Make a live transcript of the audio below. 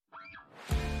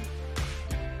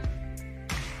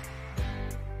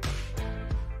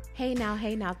Hey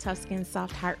now, Tough Skin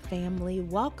Soft Heart family.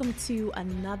 Welcome to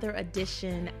another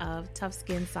edition of Tough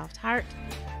Skin Soft Heart.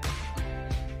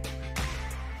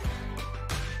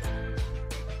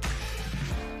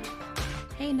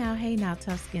 Hey now,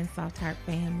 Tough Skin Soft Heart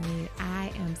family.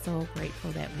 I am so grateful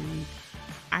that we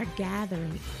are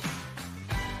gathering.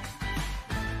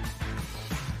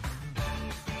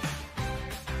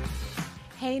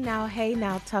 Hey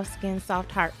now, Tough Skin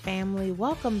Soft Heart family.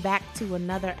 Welcome back to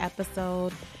another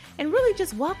episode. And really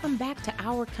just welcome back to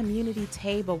our community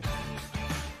table.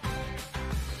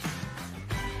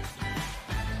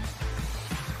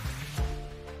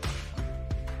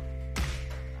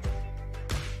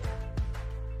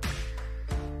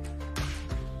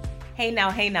 Hey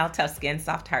now, Tough Skin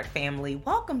Soft Heart family.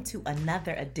 Welcome to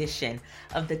another edition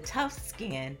of the Tough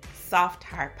Skin Soft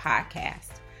Heart podcast.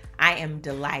 I am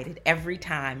delighted every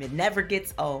time. It never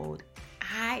gets old.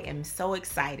 I am so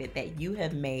excited that you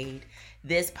have made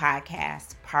this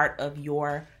podcast part of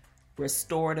your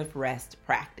restorative rest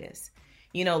practice.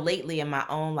 You know, lately in my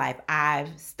own life,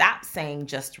 I've stopped saying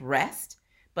just rest,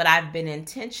 but I've been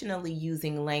intentionally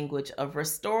using language of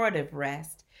restorative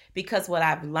rest because what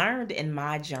I've learned in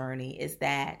my journey is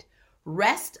that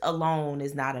rest alone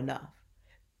is not enough.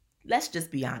 Let's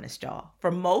just be honest, y'all.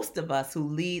 For most of us who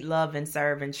lead, love, and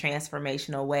serve in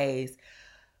transformational ways,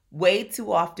 way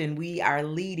too often we are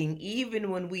leading even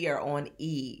when we are on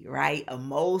E, right?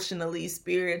 Emotionally,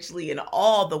 spiritually, in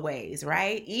all the ways,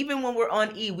 right? Even when we're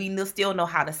on E, we still know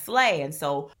how to slay. And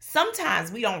so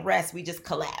sometimes we don't rest, we just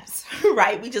collapse,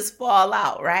 right? We just fall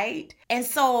out, right? And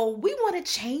so we want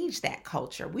to change that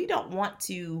culture. We don't want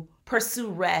to pursue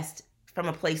rest from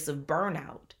a place of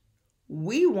burnout.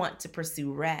 We want to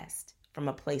pursue rest from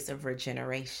a place of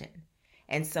regeneration.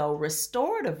 And so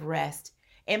restorative rest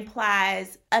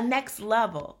implies a next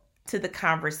level to the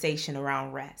conversation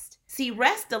around rest. See,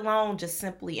 rest alone just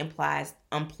simply implies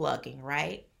unplugging,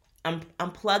 right?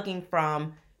 Unplugging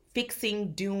from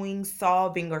fixing, doing,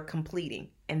 solving, or completing.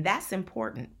 And that's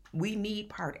important. We need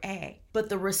part A. But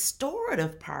the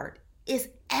restorative part is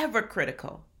ever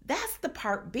critical. That's the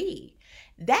part B.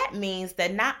 That means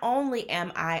that not only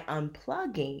am I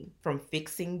unplugging from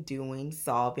fixing, doing,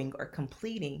 solving, or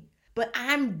completing, but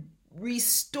I'm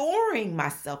restoring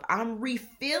myself. I'm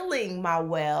refilling my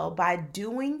well by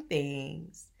doing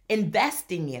things,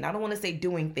 investing in. I don't want to say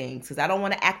doing things because I don't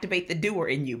want to activate the doer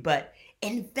in you, but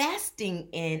investing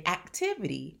in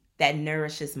activity that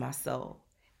nourishes my soul,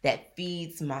 that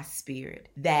feeds my spirit,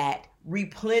 that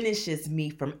replenishes me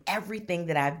from everything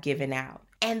that I've given out.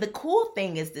 And the cool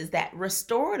thing is that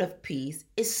restorative piece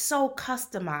is so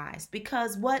customized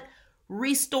because what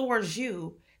restores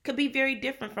you could be very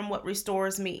different from what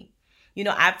restores me. You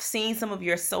know, I've seen some of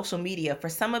your social media. For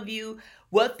some of you,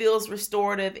 what feels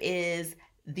restorative is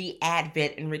the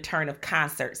advent and return of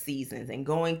concert seasons and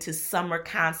going to summer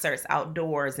concerts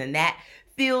outdoors, and that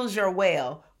fills your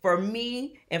well. For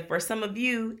me and for some of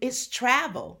you, it's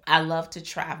travel. I love to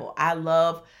travel.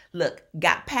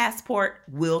 Got passport,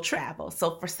 will travel.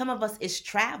 So for some of us, it's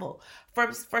travel.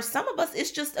 For some of us,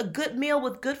 it's just a good meal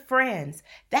with good friends.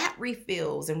 That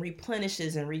refills and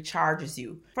replenishes and recharges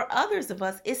you. For others of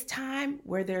us, it's time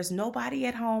where there's nobody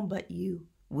at home but you,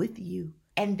 with you.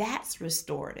 And that's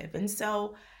restorative. And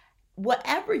so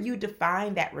whatever you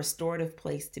define that restorative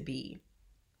place to be,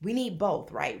 we need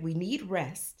both, right? We need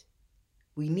rest.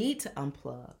 We need to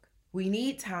unplug. We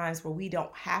need times where we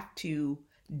don't have to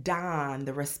don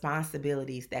the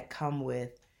responsibilities that come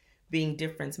with being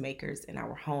difference makers in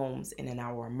our homes and in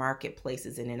our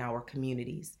marketplaces and in our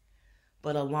communities.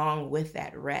 But along with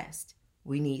that rest,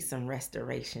 we need some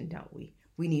restoration, don't we?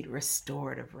 We need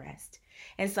restorative rest.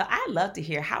 And so I'd love to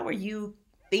hear, how are you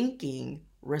thinking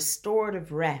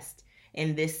restorative rest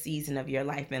in this season of your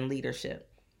life and leadership?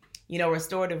 You know,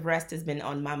 restorative rest has been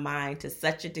on my mind to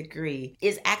such a degree.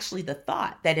 It's actually the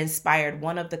thought that inspired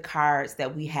one of the cards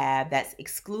that we have that's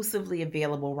exclusively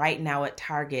available right now at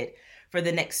Target for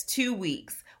the next 2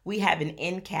 weeks. We have an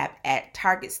end cap at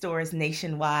Target stores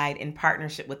nationwide in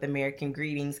partnership with American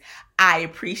Greetings. I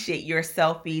appreciate your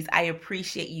selfies. I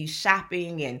appreciate you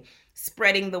shopping and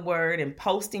spreading the word and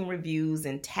posting reviews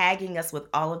and tagging us with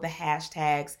all of the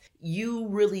hashtags. You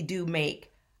really do make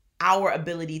our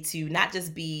ability to not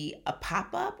just be a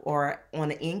pop-up or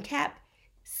on an end cap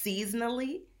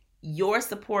seasonally. Your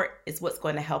support is what's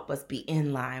going to help us be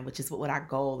in line, which is what our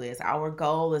goal is. Our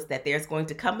goal is that there's going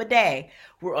to come a day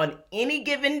where on any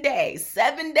given day,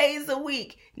 7 days a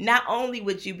week, not only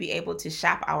would you be able to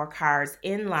shop our cards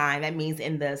in line, that means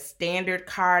in the standard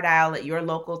card aisle at your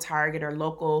local Target or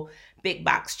local big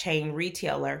box chain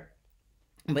retailer,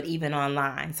 but even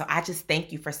online. So I just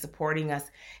thank you for supporting us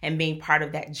and being part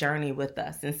of that journey with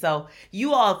us. And so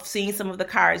you all have seen some of the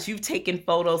cards. You've taken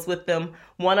photos with them.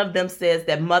 One of them says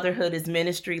that motherhood is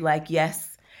ministry. Like,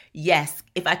 yes,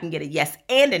 if I can get a yes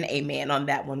and an amen on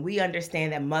that one. We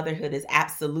understand that motherhood is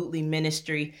absolutely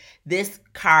ministry. This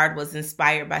card was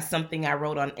inspired by something I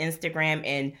wrote on Instagram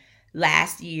and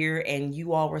last year, and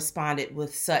you all responded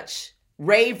with such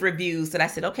rave reviews that I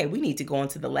said, okay, we need to go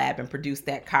into the lab and produce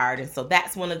that card. And so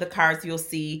that's one of the cards you'll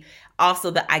see. Also,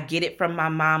 the I Get It From My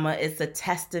Mama is a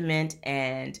testament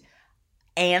and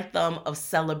anthem of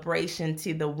celebration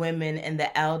to the women and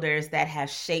the elders that have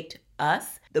shaped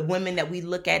us, the women that we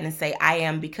look at and say, I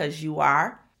am because you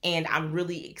are. And I'm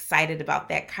really excited about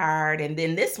that card. And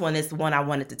then this one is the one I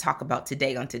wanted to talk about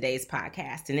today on today's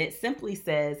podcast. And it simply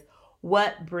says,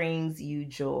 what brings you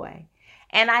joy?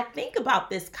 And I think about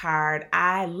this card,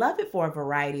 I love it for a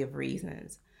variety of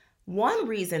reasons. One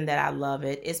reason that I love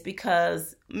it is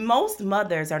because most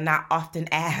mothers are not often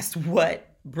asked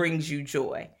what brings you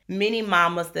joy. Many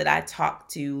mamas that I talk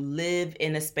to live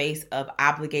in a space of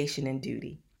obligation and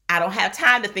duty. I don't have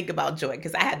time to think about joy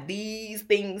because I have these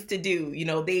things to do.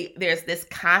 There's this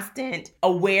constant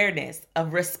awareness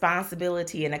of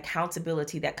responsibility and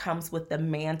accountability that comes with the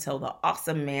mantle, the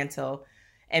awesome mantle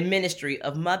and ministry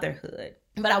of motherhood.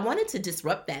 But I wanted to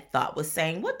disrupt that thought with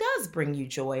saying, what does bring you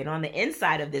joy? And on the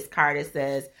inside of this card, it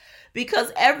says,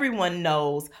 because everyone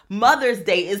knows Mother's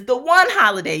Day is the one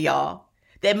holiday, y'all,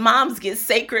 that moms get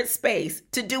sacred space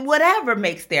to do whatever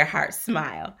makes their heart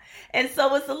smile. And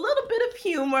so it's a little bit of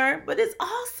humor, but it's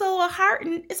also a heart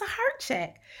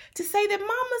check to say that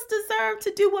mamas deserve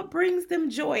to do what brings them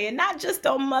joy and not just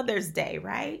on Mother's Day,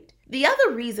 right? The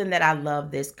other reason that I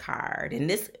love this card, and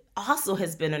this also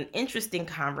has been an interesting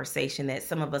conversation that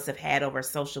some of us have had over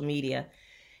social media,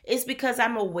 is because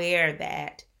I'm aware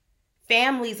that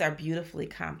families are beautifully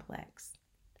complex,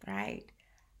 right?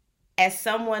 As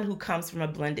someone who comes from a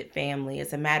blended family,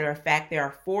 as a matter of fact, there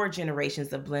are 4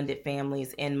 generations of blended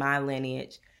families in my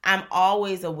lineage. I'm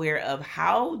always aware of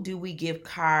how do we give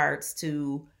cards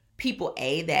to people,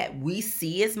 that we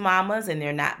see as mamas and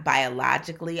they're not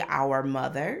biologically our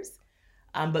mothers,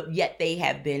 but yet they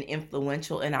have been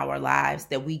influential in our lives,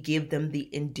 that we give them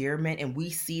the endearment and we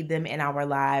see them in our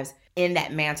lives in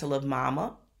that mantle of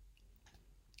mama.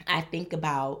 I think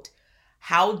about,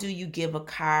 how do you give a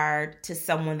card to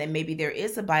someone that maybe there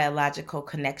is a biological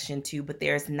connection to, but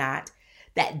there's not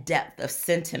that depth of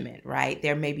sentiment, right?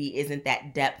 There maybe isn't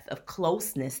that depth of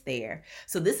closeness there.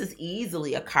 So this is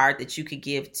easily a card that you could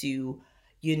give to,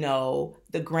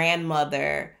 the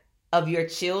grandmother of your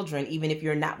children, even if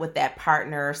you're not with that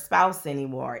partner or spouse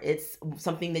anymore. It's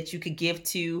something that you could give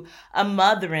to a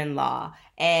mother-in-law.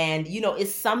 And,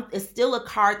 it's still a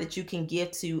card that you can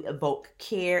give to evoke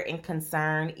care and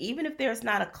concern, even if there's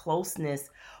not a closeness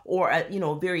or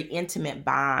a very intimate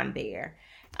bond there.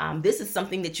 This is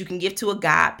something that you can give to a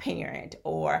godparent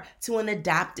or to an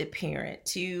adopted parent,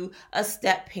 to a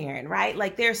step parent, right?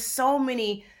 Like, there's so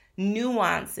many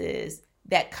nuances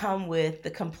that come with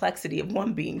the complexity of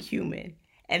one being human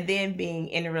and then being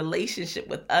in a relationship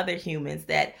with other humans,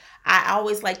 that I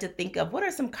always like to think of, what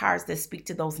are some cards that speak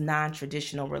to those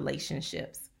non-traditional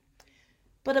relationships?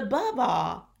 But above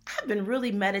all, I've been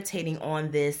really meditating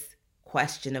on this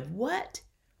question of what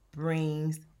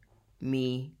brings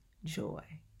me joy.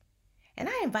 And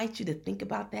I invite you to think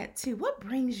about that too. What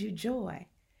brings you joy?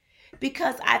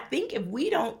 Because I think if we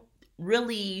don't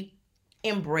really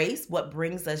embrace what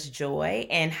brings us joy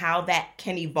and how that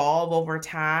can evolve over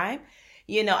time,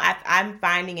 I'm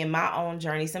finding in my own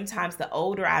journey, sometimes the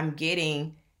older I'm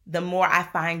getting, the more I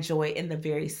find joy in the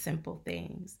very simple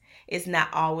things. It's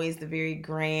not always the very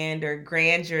grand or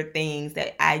grandeur things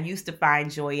that I used to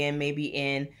find joy in, maybe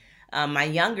in my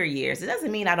younger years. It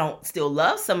doesn't mean I don't still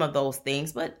love some of those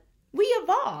things, but we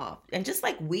evolve. And just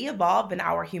like we evolve in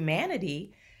our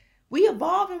humanity, we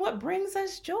evolve in what brings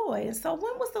us joy. And so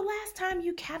when was the last time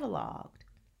you cataloged?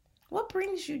 What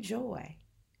brings you joy?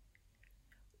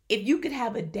 If you could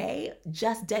have a day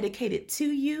just dedicated to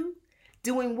you,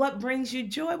 doing what brings you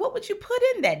joy, what would you put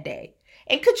in that day?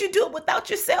 And could you do it without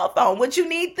your cell phone? Would you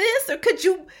need this? Or could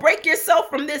you break yourself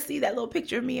from this? See that little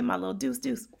picture of me and my little deuce.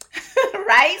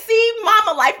 Right? See,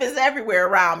 mama life is everywhere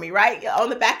around me, right? On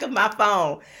the back of my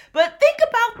phone. But think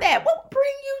about that. What would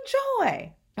bring you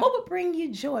joy? What would bring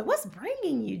you joy? What's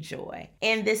bringing you joy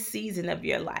in this season of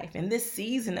your life, in this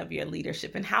season of your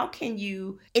leadership? And how can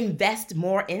you invest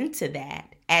more into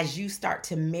that as you start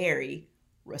to marry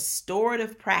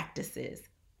restorative practices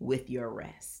with your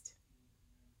rest?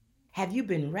 Have you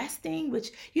been resting?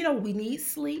 Which, we need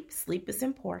sleep. Sleep is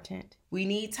important. We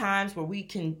need times where we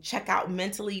can check out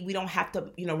mentally. We don't have to,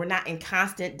 we're not in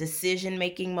constant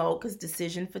decision-making mode because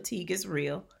decision fatigue is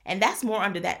real. And that's more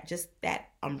under that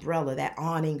umbrella, that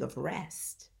awning of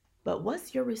rest. But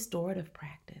what's your restorative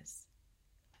practice?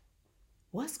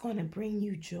 What's going to bring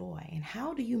you joy? And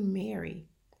how do you marry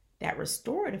that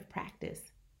restorative practice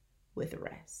with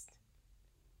rest?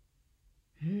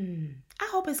 I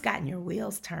hope it's gotten your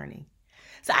wheels turning.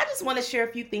 So I just want to share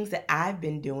a few things that I've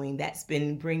been doing that's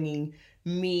been filling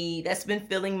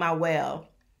my well.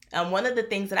 One of the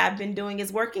things that I've been doing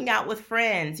is working out with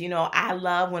friends. I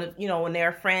love when there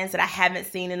are friends that I haven't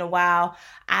seen in a while.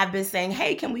 I've been saying,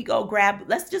 hey, can we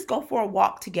let's just go for a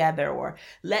walk together. Or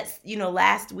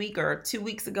last week or 2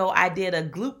 weeks ago, I did a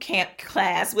glute camp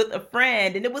class with a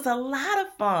friend and it was a lot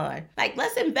of fun. Like,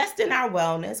 let's invest in our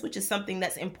wellness, which is something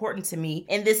that's important to me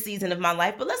in this season of my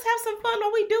life, but let's have some fun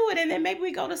while we do it. And then maybe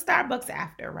we go to Starbucks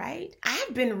after, right?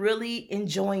 I've been really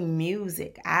enjoying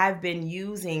music. I've been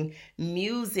using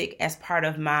music as part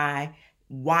of my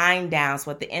wind down.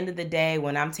 So at the end of the day,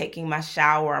 when I'm taking my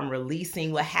shower, I'm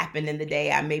releasing what happened in the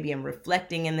day. I am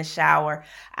reflecting in the shower.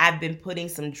 I've been putting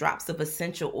some drops of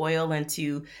essential oil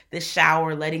into the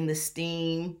shower, letting the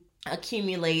steam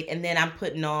accumulate. And then I'm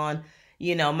putting on,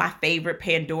 my favorite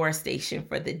Pandora station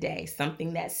for the day,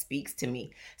 something that speaks to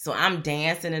me. So I'm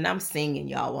dancing and I'm singing,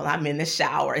 y'all, while I'm in the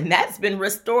shower. And that's been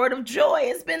restorative joy.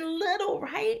 It's been little,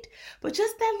 right? But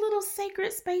just that little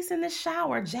sacred space in the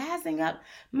shower, jazzing up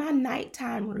my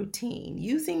nighttime routine,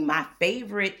 using my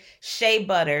favorite shea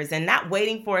butters and not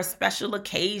waiting for a special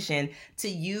occasion to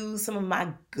use some of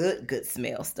my good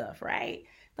smell stuff, right?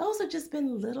 Those have just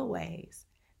been little ways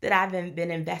that I've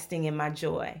been investing in my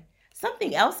joy.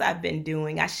 Something else I've been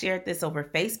doing, I shared this over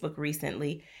Facebook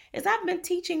recently, is I've been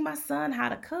teaching my son how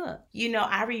to cook.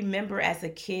 I remember as a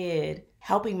kid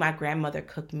helping my grandmother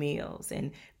cook meals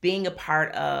and being a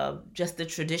part of just the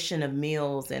tradition of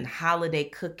meals and holiday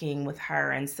cooking with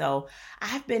her. And so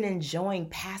I've been enjoying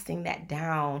passing that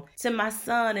down to my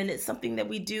son. And it's something that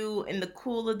we do in the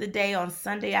cool of the day on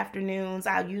Sunday afternoons.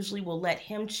 I usually will let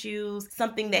him choose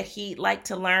something that he'd like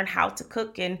to learn how to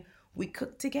cook, and we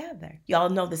cook together. Y'all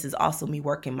know this is also me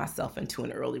working myself into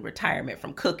an early retirement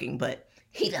from cooking, but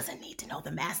he doesn't need to know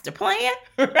the master plan,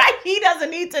 right? He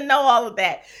doesn't need to know all of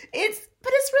that. But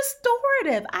it's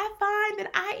restorative. I find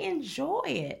that I enjoy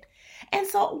it. And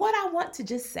so what I want to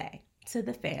just say to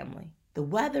the family, the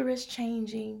weather is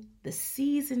changing. The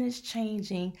season is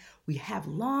changing. We have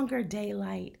longer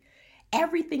daylight.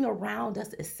 Everything around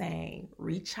us is saying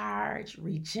recharge,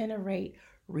 regenerate,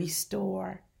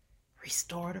 restore,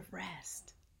 restorative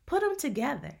rest. Put them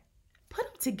together. Put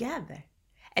them together.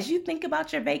 As you think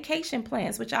about your vacation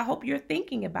plans, which I hope you're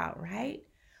thinking about, right?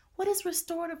 What does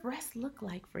restorative rest look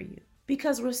like for you?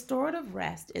 Because restorative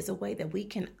rest is a way that we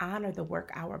can honor the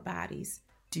work our bodies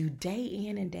do day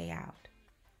in and day out.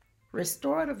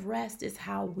 Restorative rest is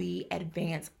how we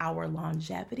advance our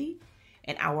longevity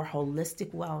and our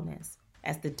holistic wellness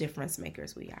as the difference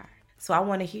makers we are. So I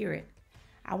want to hear it.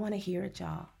 I want to hear it,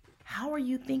 y'all. How are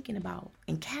you thinking about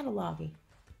and cataloging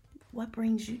what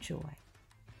brings you joy?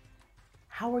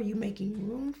 How are you making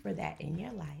room for that in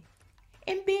your life?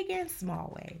 In big and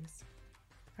small ways,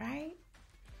 right?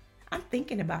 I'm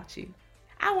thinking about you.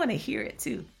 I want to hear it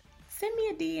too. Send me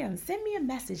a DM, send me a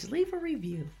message, leave a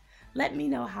review. Let me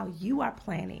know how you are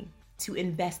planning to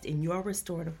invest in your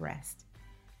restorative rest.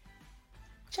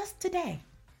 Just today.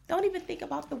 Don't even think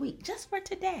about the week, just for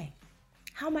today.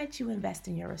 How might you invest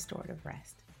in your restorative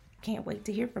rest? Can't wait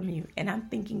to hear from you, and I'm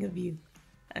thinking of you.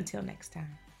 Until next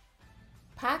time.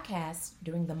 Podcasts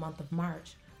during the month of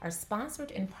March are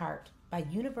sponsored in part by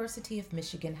University of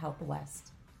Michigan Health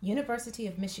West. University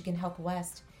of Michigan Health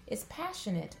West is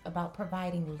passionate about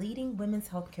providing leading women's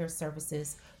healthcare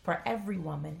services for every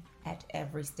woman at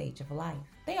every stage of life.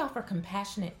 They offer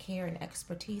compassionate care and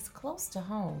expertise close to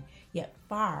home, yet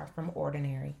far from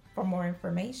ordinary. For more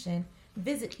information,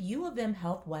 visit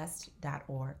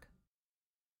uofmhealthwest.org.